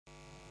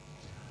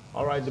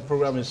All right, the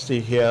program is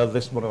still here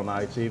this morning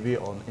on ITV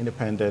on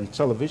independent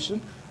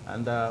television,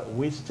 and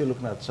we're still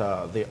looking at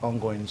the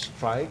ongoing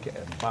strike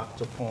embarked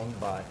upon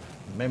by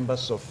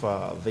members of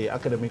the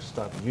Academic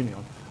Staff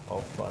Union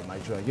of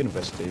Nigerian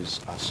Universities,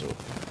 ASUU.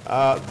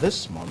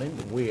 This morning,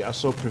 we are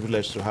so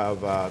privileged to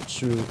have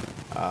two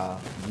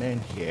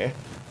men here.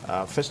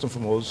 First and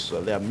foremost,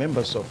 they are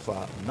members of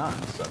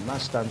NANS.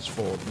 NANS stands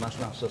for the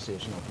National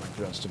Association of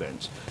Nigerian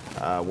Students.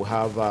 We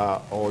have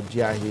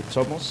Odiahi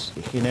Thomas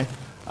Ihine,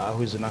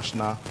 who is the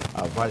National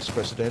Vice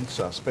President,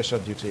 Special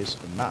Duties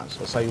NANS.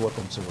 Osai,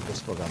 welcome to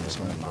this program this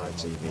morning on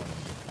ITV.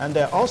 And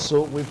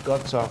also, we've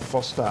got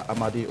Foster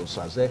Amadi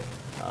Osaze,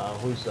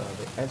 who is the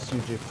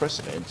SUG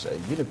President,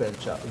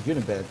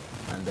 Unibed,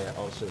 and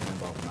also a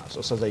member of NANS.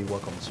 Osaze,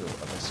 welcome to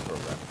this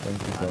program.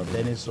 Thank you. And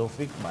Dennis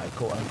Sofik, my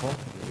co-anchor,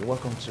 you're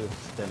welcome to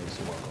Dennis.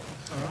 You're welcome.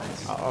 All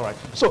right. All right.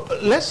 So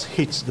let's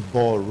hit the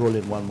ball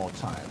rolling one more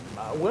time.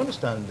 We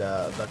understand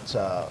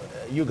that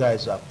you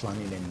guys are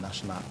planning a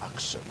national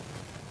action.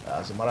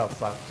 As a matter of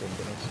fact, in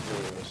the next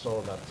day, we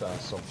saw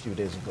that some few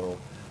days ago,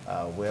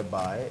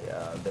 whereby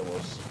there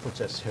was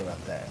protests here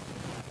and there.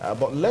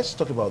 But let's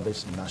talk about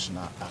this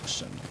national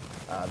action,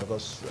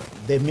 because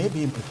there may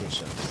be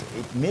implications.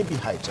 It may be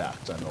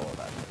hijacked and all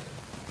that.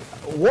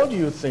 What do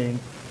you think,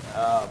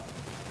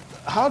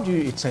 how do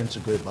you intend to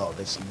go about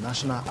this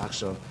national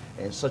action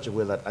in such a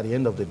way that at the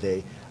end of the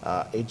day,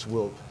 it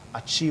will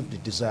achieve the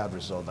desired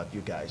result that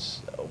you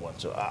guys want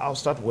to? I'll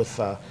start with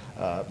Mr.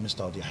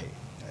 Odiahi.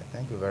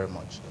 Thank you very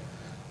much.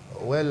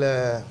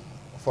 Well,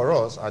 for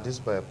us, at this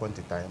point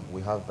in time,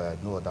 we have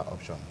no other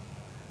option.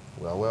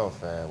 We are aware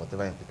of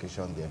whatever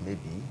implication there may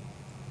be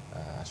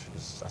as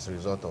a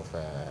result of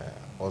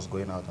us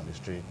going out on the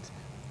street.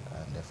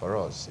 And for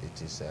us,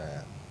 it is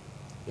a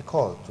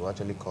call to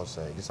actually cause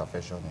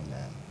disaffection in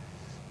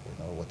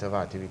whatever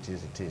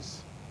activities it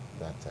is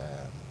that,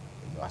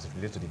 as it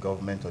relates to the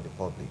government or the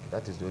public.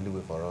 That is the only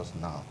way for us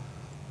now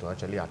to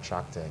actually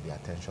attract the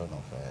attention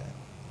of the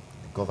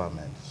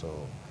government.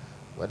 So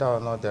whether or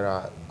not there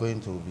are going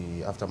to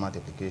be aftermath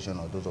implication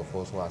or those of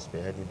us who are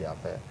spearheading the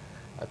affair,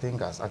 I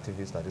think as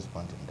activists at this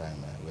point in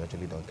time, we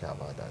actually don't care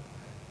about that.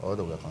 All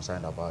that we're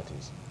concerned about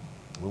is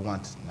we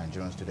want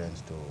Nigerian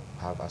students to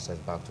have access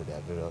back to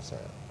their various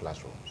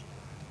classrooms.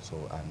 So,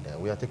 and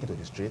we are taking to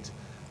the street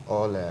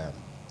all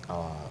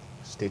our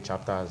state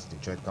chapters, the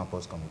joint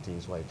campus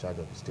committees who are in charge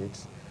of the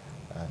states,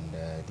 and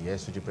the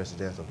SUG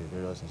presidents of the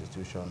various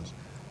institutions,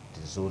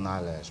 the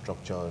zonal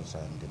structures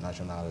and the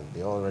national,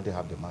 they already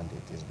have the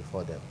mandate. It's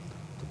before them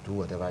to do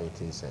whatever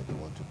it is they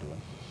want to do.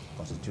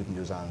 Constitute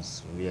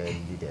nuisance where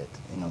needed,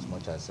 in as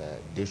much as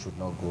they should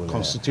not go.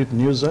 Constitute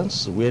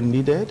nuisance where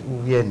needed?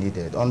 Where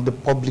needed, on the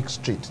public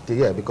street.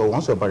 Yeah, because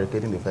once you're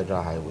barricading the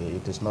federal highway,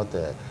 it is not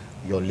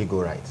your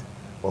legal right.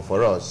 But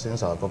for us,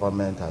 since our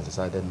government has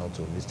decided not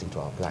to listen to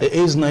our plight.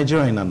 Is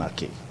Nigeria in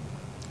anarchy?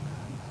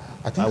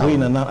 I think are we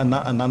in an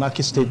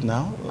anarchy state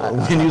now?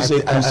 When you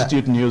say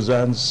constitute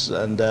nuisance,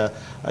 and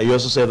you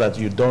also say that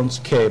you don't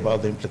care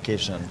about the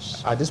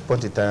implications. At this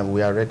point in time,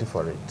 we are ready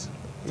for it.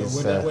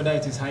 So whether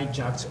it is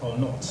hijacked or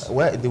not?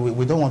 Well,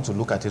 we don't want to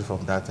look at it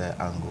from that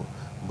angle.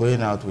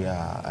 Going out, we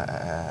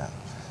are,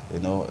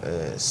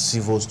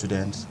 civil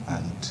students,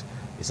 and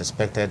it's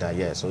expected that,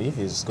 yeah, so if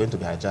it's going to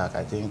be hijacked,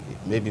 I think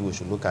maybe we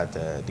should look at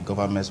the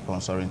government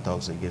sponsoring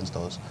talks against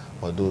us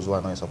or those who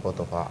are not in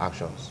support of our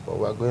actions. But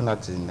we are going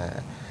out in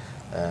a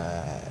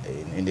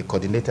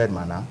coordinated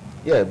manner.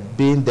 Yeah,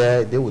 being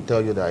there, they will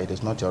tell you that it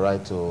is not your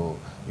right to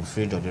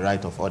infringe on the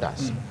right of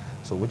others.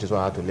 So which is why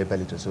I have to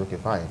label it to say, okay,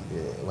 fine,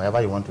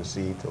 wherever you want to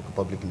see it, okay,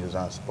 public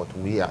nuisance, but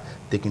we are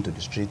taking to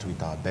the street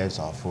with our beds,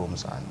 our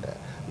phones, and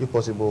if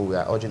possible, we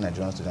are urging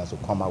Nigerian students to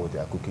come out with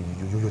their cooking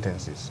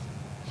utensils.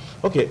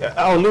 Okay,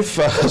 I'll leave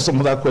some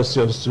other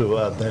questions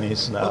to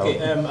Dennis now.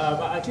 Okay,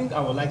 I think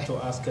I would like to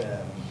ask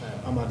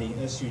Amadi,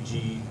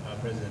 SUG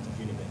President of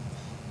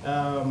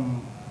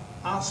Unibed.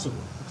 ASUU,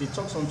 they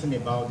talk something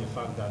about the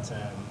fact that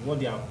what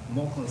they are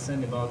more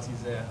concerned about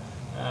is the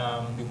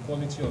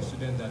quality of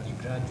students that they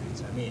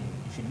graduate. I mean,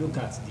 if you look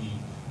at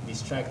the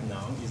strike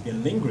now, it's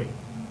been lingering,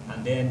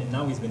 and then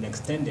now it's been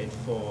extended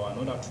for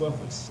another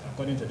 12 weeks.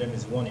 According to them,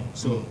 it's warning.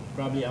 So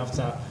probably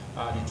after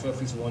the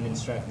 12 weeks warning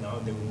strike now,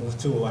 they will move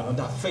to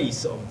another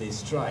phase of the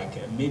strike,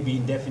 maybe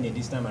indefinite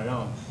this time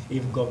around,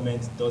 if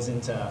government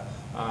doesn't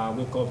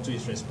wake up to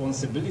its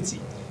responsibility.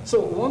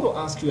 So we want to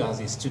ask you as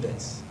a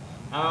student,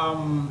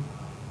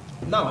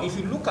 now if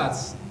you look at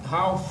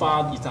how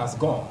far it has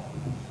gone,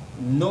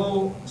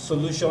 no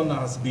solution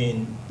has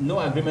been, no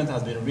agreement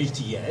has been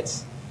reached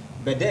yet,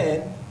 but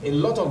then a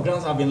lot of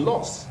grounds have been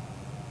lost.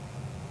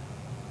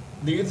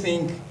 Do you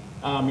think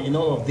in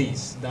all of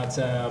this that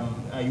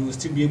you will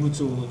still be able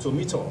to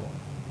meet up,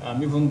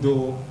 even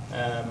though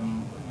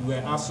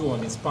we're ASUU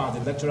on its part,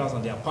 the lecturers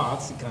on their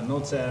parts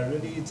cannot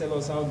really tell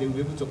us how they will be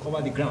able to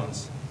cover the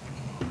grounds?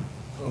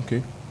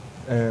 Okay,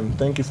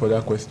 thank you for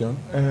that question.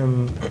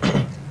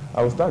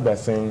 I will start by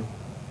saying,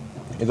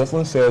 it's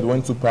often said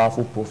when two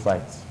powerful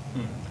fight,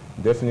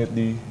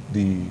 definitely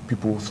the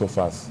people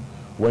suffers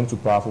when two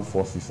powerful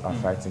forces are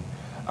fighting.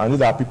 And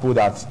these are people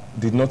that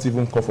did not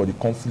even call for the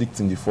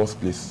conflict in the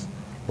first place,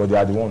 but they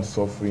are the ones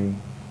suffering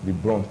the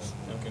brunt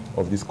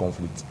of this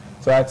conflict.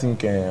 So I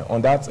think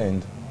on that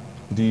end,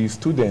 the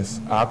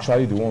students are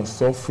actually the ones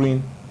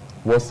suffering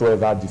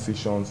whatsoever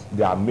decisions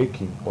they are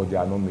making or they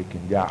are not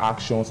making, their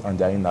actions and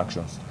their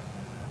inactions.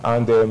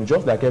 And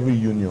just like every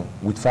union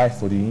would fight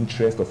for the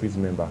interest of its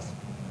members,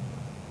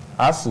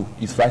 ASUU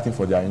is fighting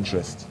for their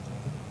interest,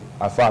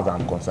 as far as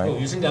I'm concerned. Oh,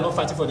 you think they're not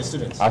fighting for the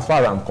students? As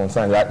far as I'm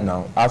concerned right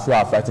now, ASUU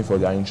are fighting for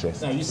their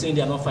interest. Now, you saying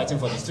they're not fighting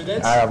for the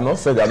students? I have not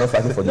said they're not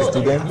fighting for the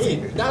students. I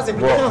mean, that's the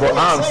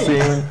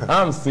but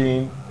I'm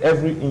saying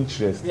every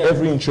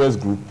interest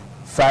group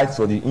fights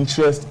for the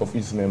interest of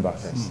its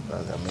members. Yes,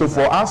 so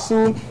for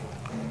ASUU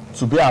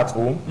to be at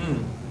home,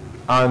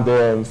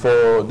 and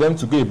for them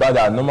to go about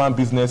their normal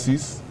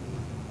businesses,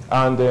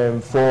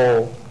 and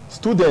for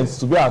students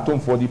to be at home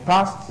for the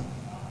past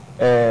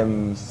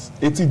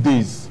 80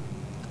 days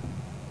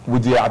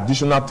with the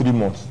additional 3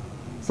 months.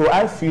 So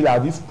I feel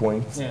at this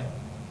point,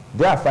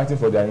 they are fighting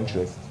for their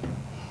interest,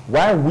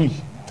 while we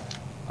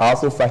are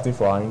also fighting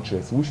for our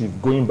interest, which is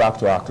going back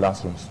to our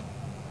classrooms.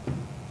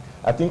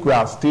 I think we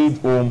have stayed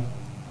home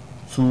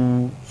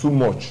too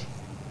much,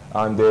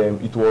 and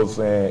it was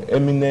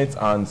eminent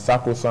and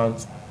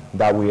sacrosanct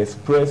that we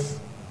express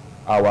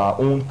our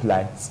own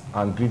plights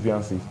and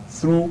grievances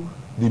through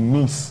the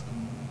means,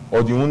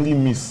 or the only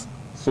means,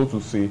 so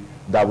to say,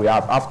 that we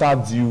have after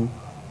due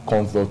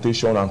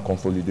consultation and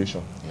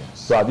consolidation. Yes.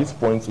 So at this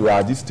point, we are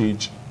at this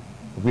stage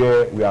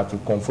where we are to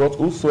confront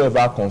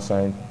whosoever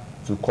concerned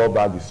to call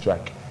back the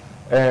strike.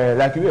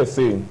 Like you were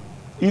saying,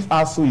 if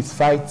ASUU is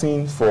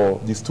fighting for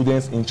the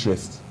students'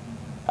 interest,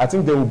 I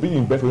think they will be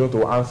in best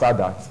position to answer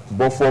that.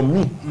 But for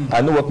me,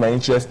 I know what my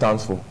interest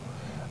stands for.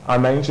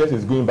 And my interest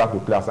is going back to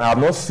class. I have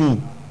not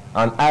seen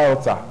an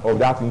iota of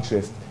that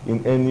interest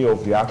in any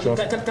of the actions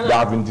that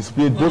have been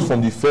displayed, both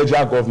from the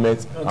federal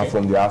government and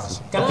from the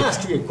ASUU. Can I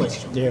ask you a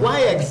question?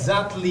 Why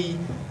exactly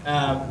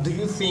do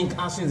you think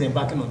ASUU is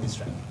embarking on this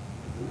strike?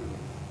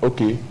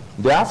 Okay,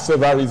 there are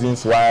several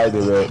reasons why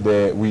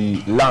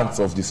we learned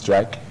of the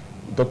strike.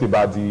 We talked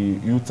about the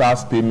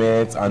UTAS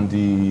payments and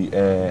the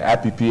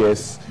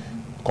IPPS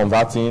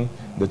converting.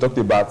 They talked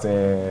about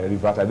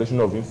revitalization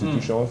of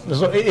institutions.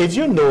 So if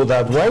you know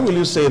that, why will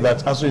you say that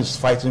ASUU is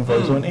fighting for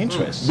its own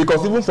interests?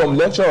 Because even from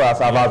lecturers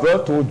have as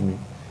well told me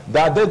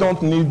that they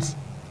don't need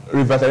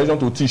revitalization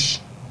to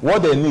teach.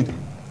 What they need,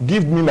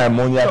 give me my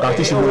money, I can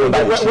teach you. We're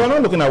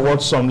not looking at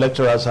what some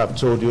lecturers have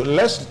told you.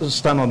 Let's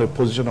stand on the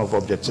position of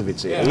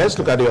objectivity. Let's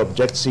look at the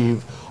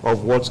objective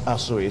of what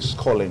ASUU is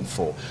calling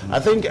for. I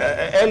think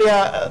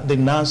earlier the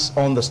NANS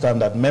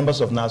understand that,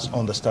 members of NANS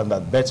understand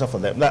that better for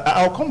them. Now,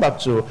 I'll come back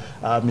to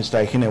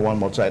Mr. Ihine one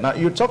more time. Now,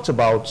 you talked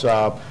about,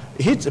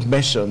 he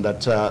mentioned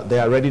that they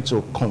are ready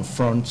to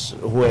confront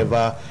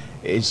whoever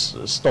is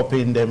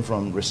stopping them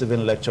from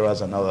receiving lecturers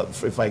and all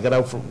that. If I get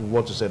out from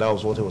what you said, that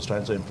was what he was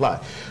trying to imply.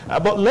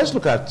 But let's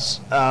look at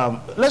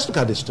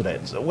the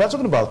students. We're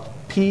talking about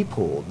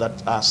people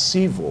that are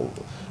civil.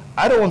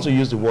 I don't want to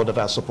use the word that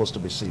are supposed to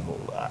be civil.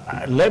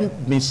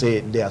 Let me say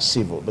they are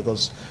civil,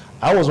 because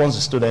I was once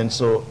a student,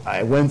 so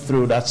I went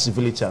through that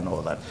civility and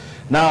all that.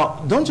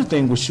 Now, don't you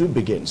think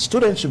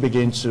students should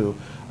begin to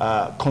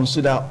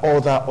consider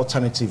other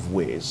alternative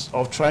ways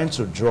of trying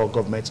to draw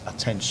government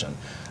attention,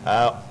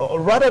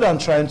 rather than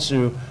trying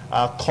to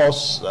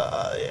cause,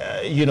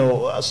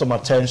 some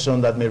attention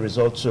that may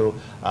result to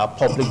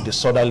public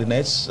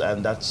disorderliness,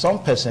 and that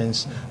some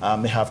persons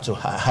may have to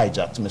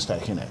hijack, Mr.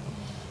 Ihine?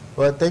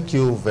 Well, thank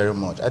you very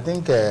much. I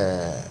think,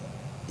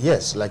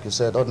 yes, like you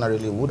said,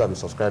 ordinarily we would have been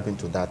subscribing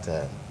to that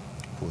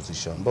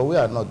position, but we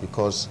are not,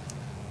 because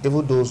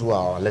even those who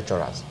are our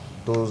lecturers,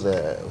 those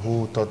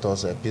who taught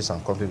us peace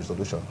and conflict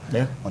resolution,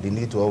 on the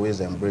need to always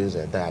embrace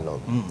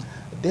dialogue,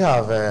 they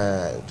have,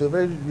 to a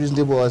very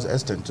reasonable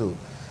extent too,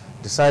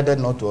 decided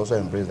not to also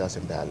embrace that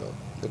same dialogue.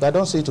 Because I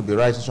don't see it to be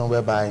right situation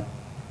whereby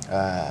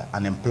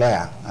an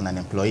employer and an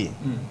employee,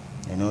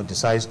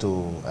 decides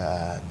to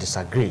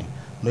disagree,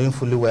 knowing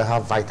fully well how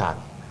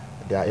vital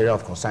their area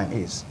of concern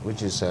is,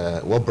 which is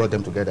what brought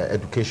them together: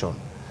 education.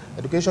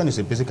 Education is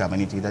a basic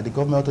amenity that the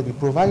government ought to be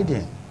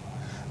providing.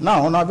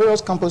 Now, on our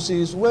various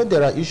campuses, where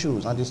there are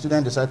issues and the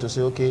students decide to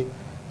say, okay,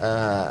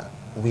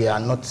 we are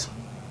not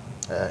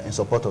in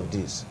support of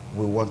this,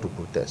 we want to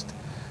protest.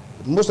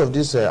 Most of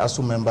these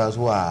ASUU members,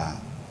 who are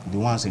the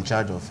ones in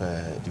charge of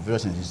the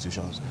various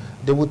institutions,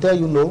 they will tell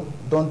you, no,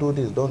 don't do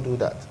this, don't do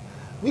that.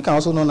 We can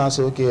also now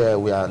say, okay,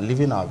 we are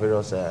leaving our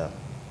various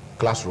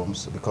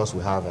classrooms because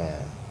we have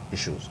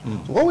issues.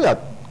 So what we are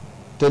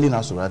telling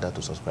ASUU rather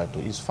to subscribe to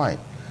is, fine,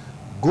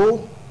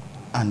 go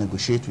and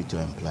negotiate with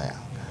your employer.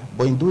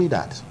 But in doing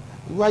that,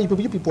 why you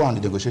people are on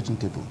the negotiating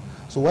table?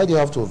 So why do you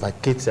have to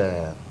vacate,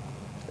 the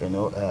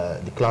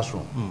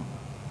classroom?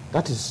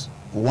 That is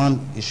one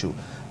issue.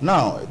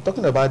 Now,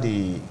 talking about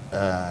the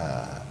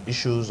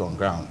issues on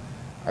ground,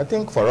 I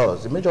think for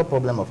us, the major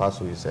problem of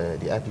ASUU is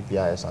the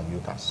IPPIS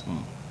and UTAS.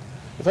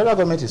 The federal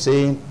government is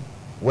saying,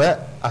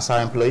 well, as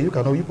our employee, you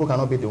people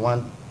cannot be the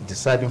one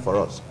deciding for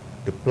us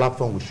the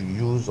platform we should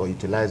use or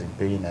utilize in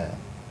paying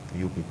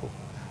you people.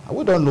 And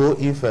we don't know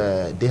if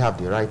they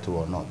have the right to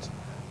or not.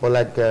 But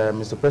like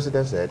Mr.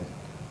 President said,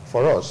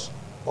 for us,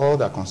 all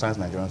that concerns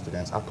Nigerian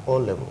students at all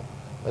levels,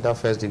 whether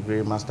first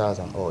degree, masters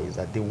and all, is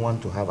that they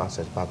want to have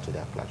access back to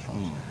their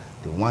classrooms.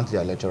 They want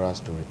their lecturers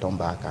to return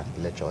back and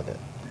lecture them.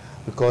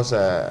 Because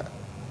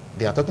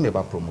they are talking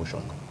about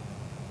promotion.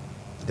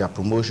 They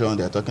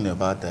are talking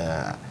about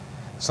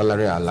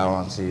salary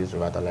allowances,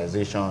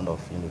 revitalization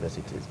of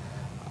universities.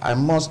 I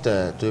must,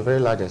 to a very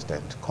large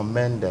extent,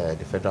 commend the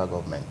federal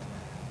government,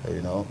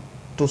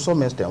 to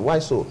some extent. Why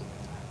so?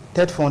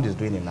 Third Fund is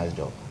doing a nice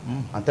job.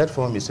 And Third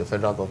Fund is a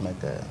federal government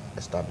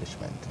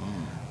establishment.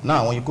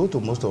 Now, when you go to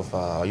most of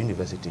our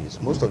universities,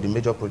 most of the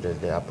major projects,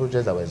 there are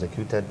projects that were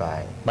executed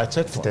by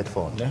Third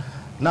Fund. Yeah.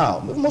 Now,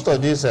 most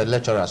of these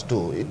lecturers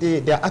too,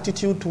 their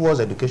attitude towards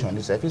education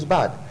itself is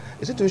bad.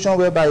 A situation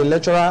whereby a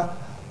lecturer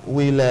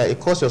will, a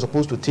course you're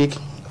supposed to take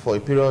for a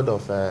period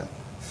of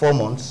 4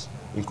 months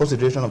in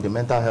consideration of the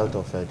mental health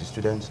of the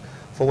students,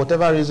 for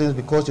whatever reasons,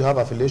 because you have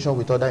affiliation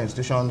with other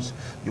institutions,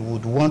 you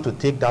would want to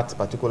take that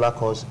particular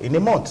course in a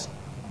month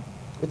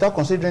without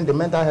considering the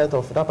mental health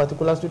of that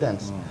particular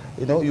student.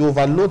 You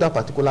overload that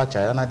particular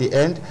child, and at the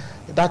end,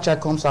 that child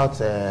comes out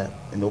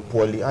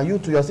poorly, and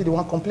you are still the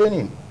one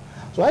complaining.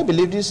 So I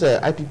believe this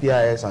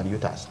IPPIS and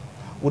UTAS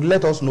would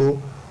let us know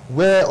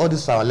where all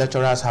these our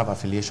lecturers have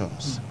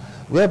affiliations,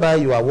 whereby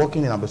you are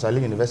working in Abuja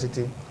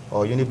University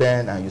or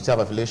Uniben and you still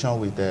have affiliation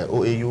with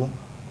OAU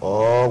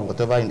or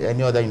whatever in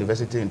any other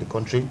university in the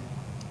country,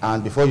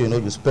 and before you know,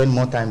 you spend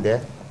more time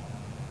there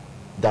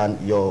than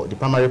the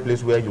primary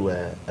place where you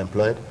were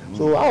employed.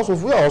 So we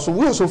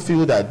also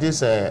feel that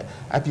this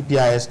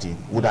IPPIS team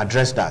would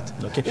address that.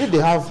 Okay. If they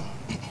have,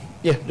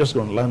 just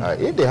go on land.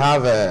 If they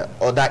have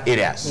other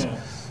areas,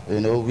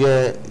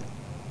 where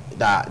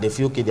that they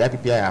feel okay, the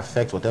IPPI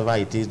affects whatever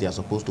it is they are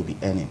supposed to be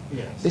earning,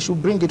 they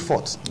should bring it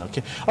forth.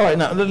 Okay. All right.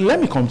 Now let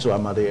me come to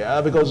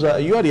Amadi because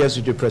you are the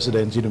SUG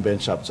president, Uniben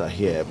chapter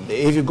here.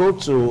 If you go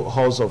to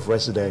halls of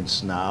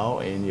residence now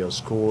in your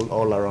school,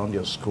 all around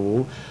your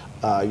school,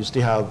 you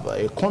still have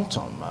a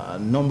quantum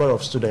number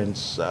of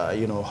students,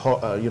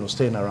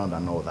 staying around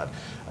and all that.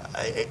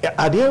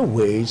 Are there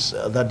ways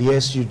that the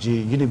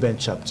SUG Uniben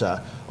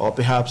chapter, or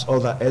perhaps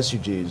other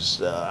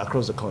SUGs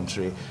across the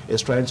country,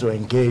 is trying to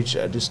engage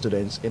these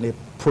students in a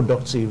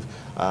productive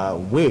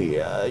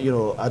way? At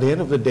the end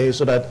of the day,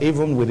 so that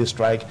even with the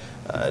strike,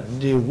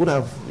 they would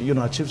have,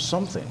 achieved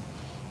something.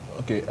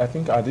 Okay, I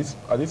think at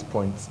this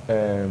point,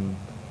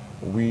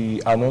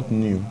 we are not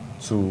new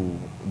to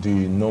the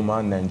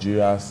normal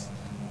Nigeria's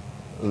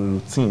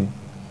routine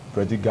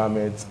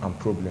predicaments and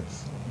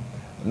problems.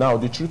 Now,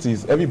 the truth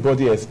is,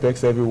 everybody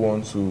expects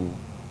everyone to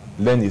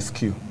learn a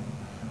skill.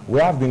 We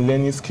have been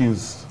learning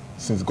skills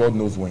since God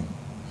knows when.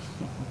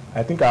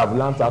 I think I have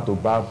learned how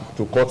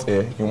to cut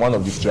hair in one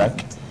of the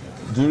strikes.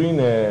 During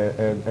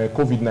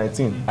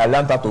COVID-19, I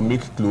learned how to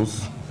make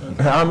clothes.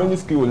 How many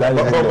skills will I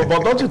learn?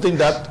 But don't you think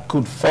that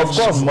could fetch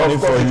money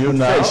for you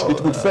now? It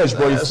could fetch,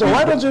 but so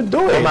why don't you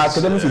do it? My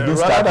academics is being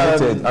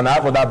stagnated, and I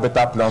have other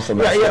better plans for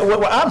myself.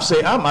 Well,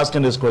 I'm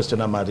asking this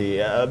question,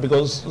 Amadi,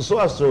 because so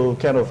as to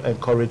kind of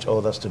encourage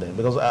other students.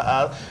 Because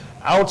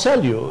I'll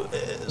tell you,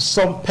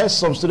 some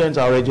students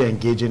are already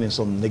engaging in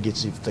some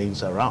negative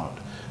things around.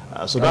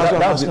 So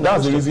that's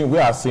the reason we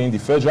are saying the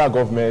federal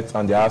government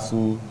and the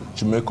ASUU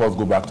should make us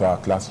go back to our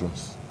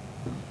classrooms,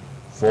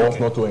 for us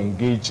not to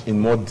engage in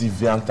more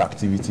deviant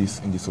activities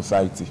in the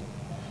society.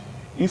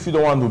 If you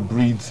don't want to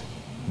breed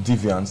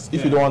deviance,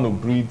 if you don't want to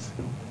breed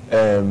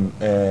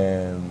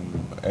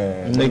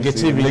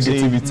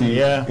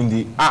negativity in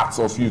the hearts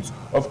of youth,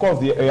 of course,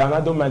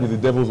 another mind is the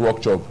devil's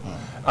workshop.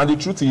 And the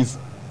truth is,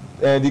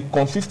 the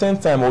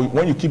consistent time, or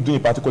when you keep doing a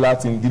particular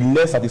thing, the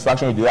less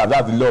satisfaction you have.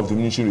 That's the law of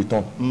diminishing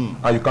return,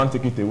 and you can't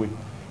take it away.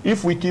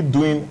 If we keep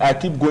I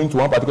keep going to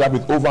one particular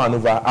place over and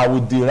over, I will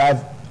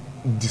derive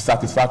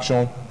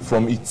dissatisfaction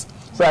from it.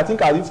 So I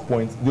think at this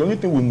point, the only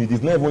thing we need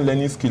is not even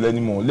learning skill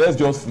anymore. Let's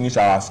just finish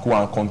our school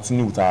and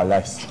continue with our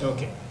lives.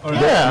 Okay. All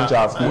right. Let's finish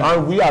our school.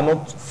 And we are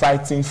not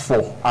fighting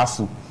for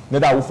ASUU.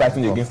 Neither are we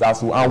fighting against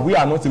ASUU. And we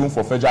are not even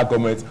for federal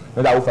government.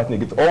 Neither are we fighting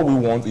against. All we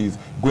want is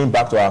going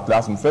back to our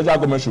classroom. Federal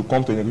government should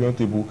come to an agreement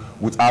table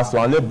with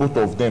ASUU and let both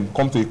of them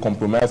come to a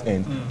compromise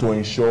end to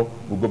ensure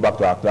we go back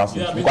to our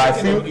classrooms. Yeah, because I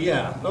feel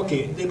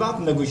about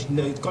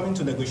coming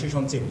to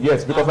negotiation table.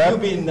 Yes, because have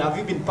you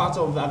ever been part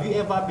of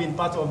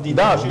the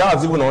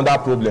that's even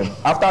another problem.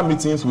 After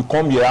meetings, we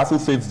come here, ASUU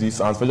says this,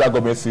 and federal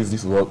government says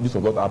this was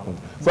what happened.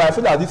 So I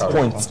feel at this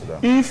point,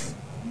 if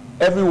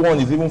everyone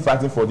is even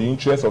fighting for the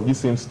interests of these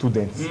same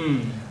students,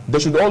 they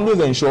should always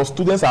ensure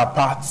students are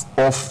part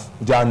of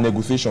their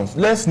negotiations.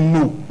 Let's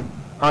know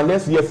and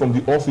let's hear from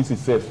the office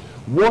itself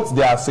what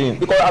they are saying.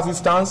 Because as it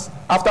stands,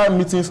 after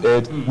meetings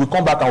end, we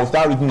come back and we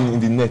start reading in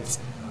the net.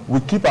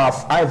 We keep our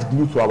eyes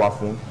glued to our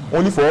phone,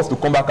 only for us to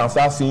come back and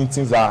start seeing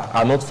things that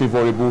are not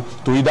favorable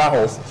to either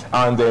us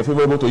and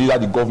favorable to either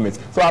the government.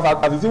 So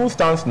as it even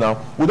stands now,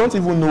 we don't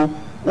even know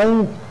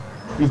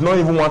is not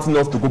even wanting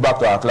us to go back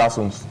to our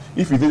classrooms.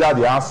 If it's either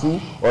the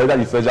ASUU or either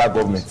the federal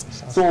government.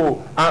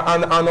 So,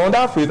 and on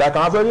that phase, I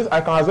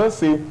can as well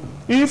say,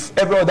 if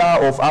every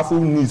other of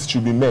ASUU needs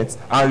should be met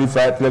and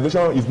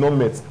revitalization is not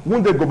met,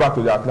 won't they go back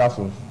to their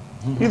classrooms?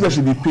 If they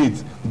should be paid,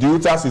 the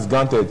UTAS is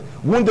granted.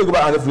 Won't they go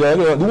back?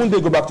 Won't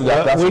they go back to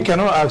their classrooms? We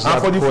cannot ask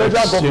that for the federal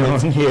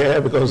government here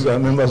because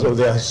members of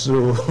the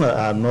ASUU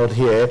are not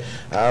here.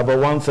 But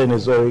one thing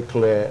is very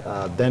clear,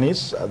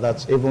 Dennis,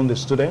 that even the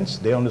students,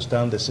 they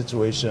understand the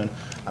situation,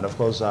 and of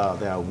course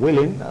they are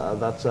willing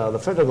that the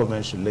federal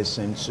government should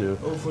listen to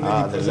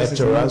the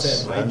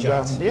lecturers.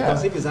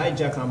 Because if it's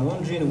hijacked, I'm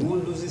wondering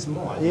who loses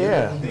more.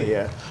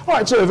 Yeah. All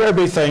right, so a very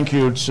big thank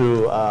you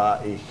to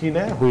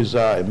Ihine, who is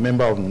a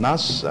member of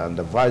NANS and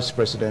the Vice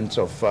President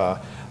of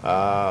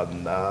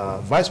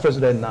Vice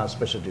President NANS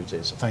Special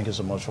Duties. Thank you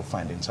so much for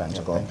finding time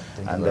to come.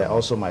 And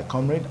also my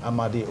comrade,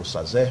 Amadi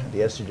Osaze,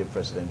 the SUG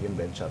President,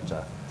 Uniben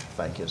Chapter.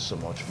 Thank you so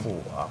much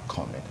for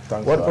coming.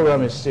 What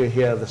program is still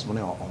here this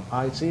morning on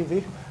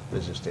ITV?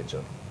 Please stay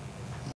tuned.